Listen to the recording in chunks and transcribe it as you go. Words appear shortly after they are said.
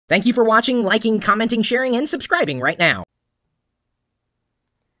Thank you for watching, liking, commenting, sharing, and subscribing right now.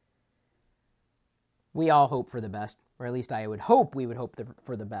 We all hope for the best, or at least I would hope we would hope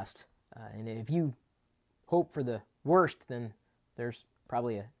for the best. And if you hope for the worst, then there's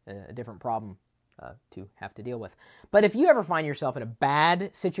probably a different problem to have to deal with. But if you ever find yourself in a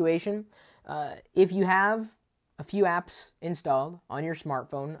bad situation, if you have a few apps installed on your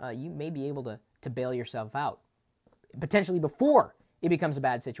smartphone, you may be able to bail yourself out, potentially before it becomes a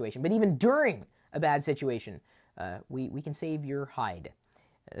bad situation. But even during a bad situation, we can save your hide,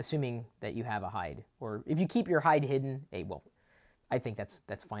 assuming that you have a hide. Or if you keep your hide hidden, hey, well, I think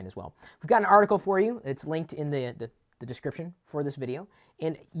that's fine as well. We've got an article for you. It's linked in the description for this video.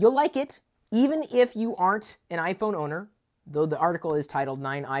 And you'll like it, even if you aren't an iPhone owner, though the article is titled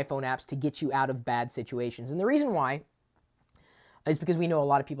 9 iPhone Apps to Get You Out of Bad Situations. And the reason why is because we know a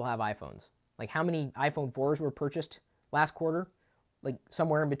lot of people have iPhones. Like, how many iPhone 4s were purchased last quarter? Like,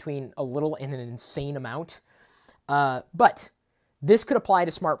 somewhere in between a little and an insane amount. But this could apply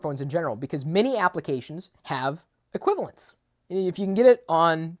to smartphones in general, because many applications have equivalents. If you can get it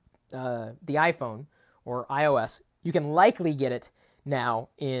on the iPhone or iOS, you can likely get it now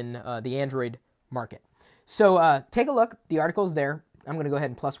in the Android market. So take a look. The article's there. I'm going to go ahead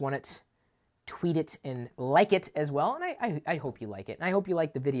and +1 it, tweet it, and like it as well. And I hope you like it. And I hope you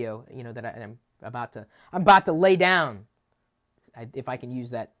like the video, that I'm about to lay down, if I can use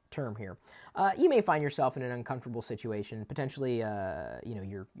that term here. You may find yourself in an uncomfortable situation. Potentially,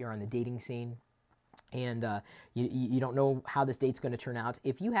 you're on the dating scene, and you don't know how this date's going to turn out.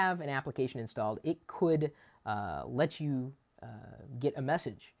 If you have an application installed, it could let you get a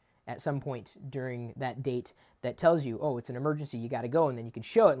message at some point during that date that tells you, oh, it's an emergency, you got to go, and then you can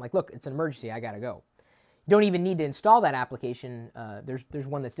show it, and like, look, it's an emergency, I got to go. You don't even need to install that application. There's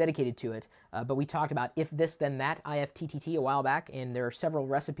one that's dedicated to it, but we talked about If This Then That, IFTTT, a while back, and there are several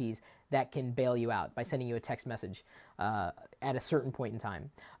recipes that can bail you out by sending you a text message at a certain point in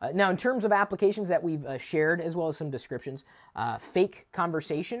time. Now, in terms of applications that we've shared, as well as some descriptions, fake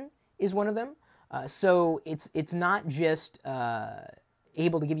conversation is one of them. So it's not just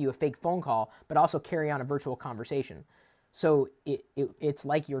able to give you a fake phone call, but also carry on a virtual conversation. So it's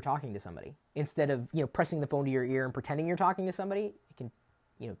like you're talking to somebody. Instead of pressing the phone to your ear and pretending you're talking to somebody, it can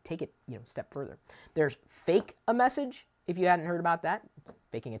take it a step further. There's fake a message. If you hadn't heard about that,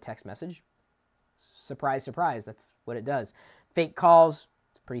 faking a text message. Surprise, surprise. That's what it does. Fake calls.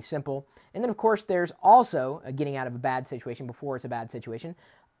 It's pretty simple. And then of course there's also getting out of a bad situation before it's a bad situation.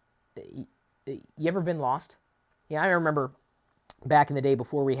 You ever been lost? Yeah, I remember back in the day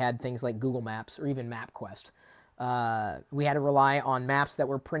before we had things like Google Maps or even MapQuest. We had to rely on maps that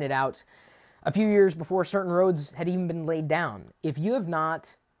were printed out a few years before certain roads had even been laid down. If you have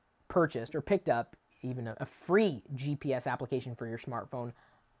not purchased or picked up even a free GPS application for your smartphone,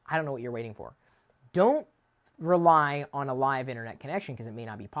 I don't know what you're waiting for. Don't rely on a live internet connection, because it may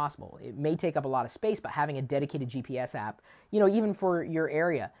not be possible. It may take up a lot of space, but having a dedicated GPS app, even for your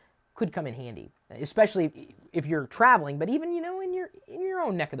area, could come in handy, especially if you're traveling, but even, in your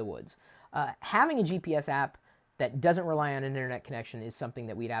own neck of the woods. Having a GPS app that doesn't rely on an internet connection is something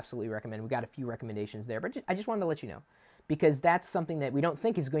that we'd absolutely recommend. We've got a few recommendations there, but I just wanted to let you know, because that's something that we don't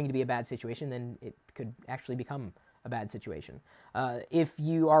think is going to be a bad situation, then it could actually become a bad situation. If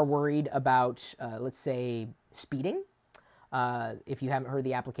you are worried about, let's say, speeding, if you haven't heard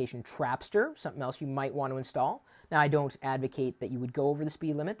the application Trapster, something else you might want to install. Now, I don't advocate that you would go over the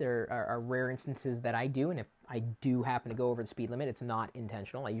speed limit. There are rare instances that I do, and if I do happen to go over the speed limit, it's not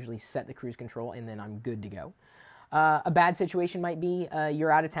intentional. I usually set the cruise control, and then I'm good to go. A bad situation might be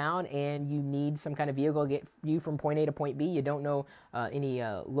you're out of town and you need some kind of vehicle to get you from point A to point B. You don't know any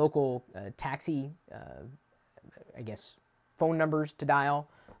local taxi, phone numbers to dial.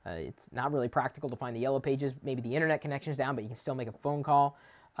 It's not really practical to find the yellow pages. Maybe the internet connection's down, but you can still make a phone call.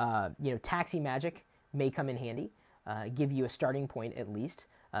 Taxi Magic may come in handy, give you a starting point at least,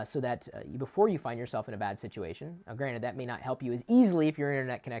 so that before you find yourself in a bad situation. Now, granted, that may not help you as easily if your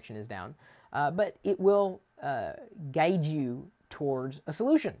internet connection is down, but it will guide you towards a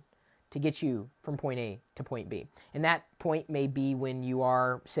solution to get you from point A to point B. And that point may be when you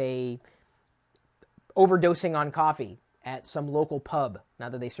are, say, overdosing on coffee at some local pub.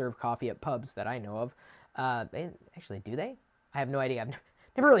 Not that they serve coffee at pubs that I know of. Actually, do they? I have no idea. I've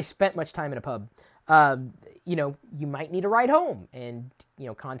never really spent much time in a pub. You might need a ride home, and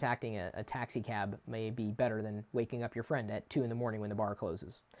contacting a taxi cab may be better than waking up your friend at 2 in the morning when the bar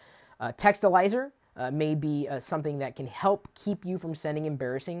closes. Textilizer may be something that can help keep you from sending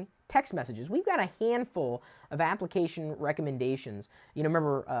embarrassing text messages. We've got a handful of application recommendations.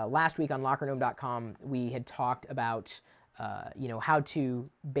 Remember last week on LockerGnome.com we had talked about how to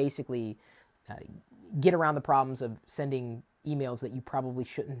basically get around the problems of sending emails that you probably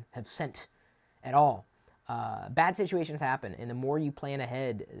shouldn't have sent at all. Bad situations happen, and the more you plan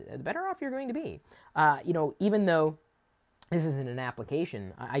ahead, the better off you're going to be. Even though this isn't an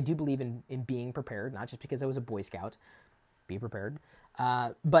application, I do believe in being prepared, not just because I was a Boy Scout, be prepared,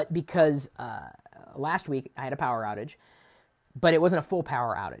 but because last week I had a power outage, but it wasn't a full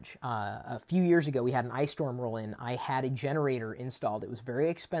power outage. A few years ago, we had an ice storm roll in. I had a generator installed. It was very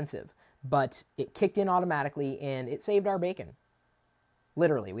expensive, but it kicked in automatically, and it saved our bacon.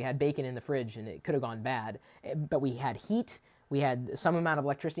 Literally, we had bacon in the fridge, and it could have gone bad. But we had heat, we had some amount of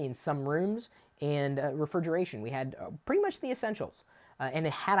electricity in some rooms, and refrigeration. We had pretty much the essentials. And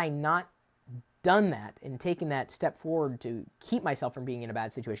had I not done that and taken that step forward to keep myself from being in a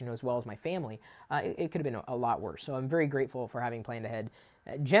bad situation as well as my family, it could have been a lot worse. So I'm very grateful for having planned ahead.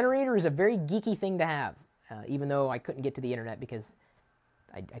 Generator is a very geeky thing to have, even though I couldn't get to the internet because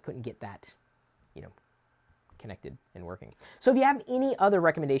I couldn't get that, connected and working. So if you have any other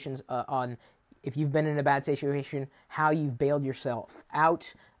recommendations on if you've been in a bad situation, how you've bailed yourself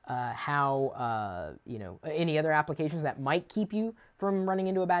out, any other applications that might keep you from running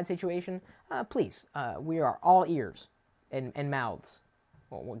into a bad situation, please, we are all ears and mouths.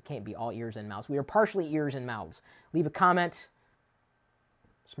 Well, it can't be all ears and mouths. We are partially ears and mouths. Leave a comment,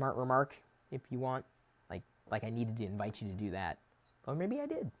 smart remark if you want, like I needed to invite you to do that. Or maybe I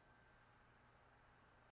did.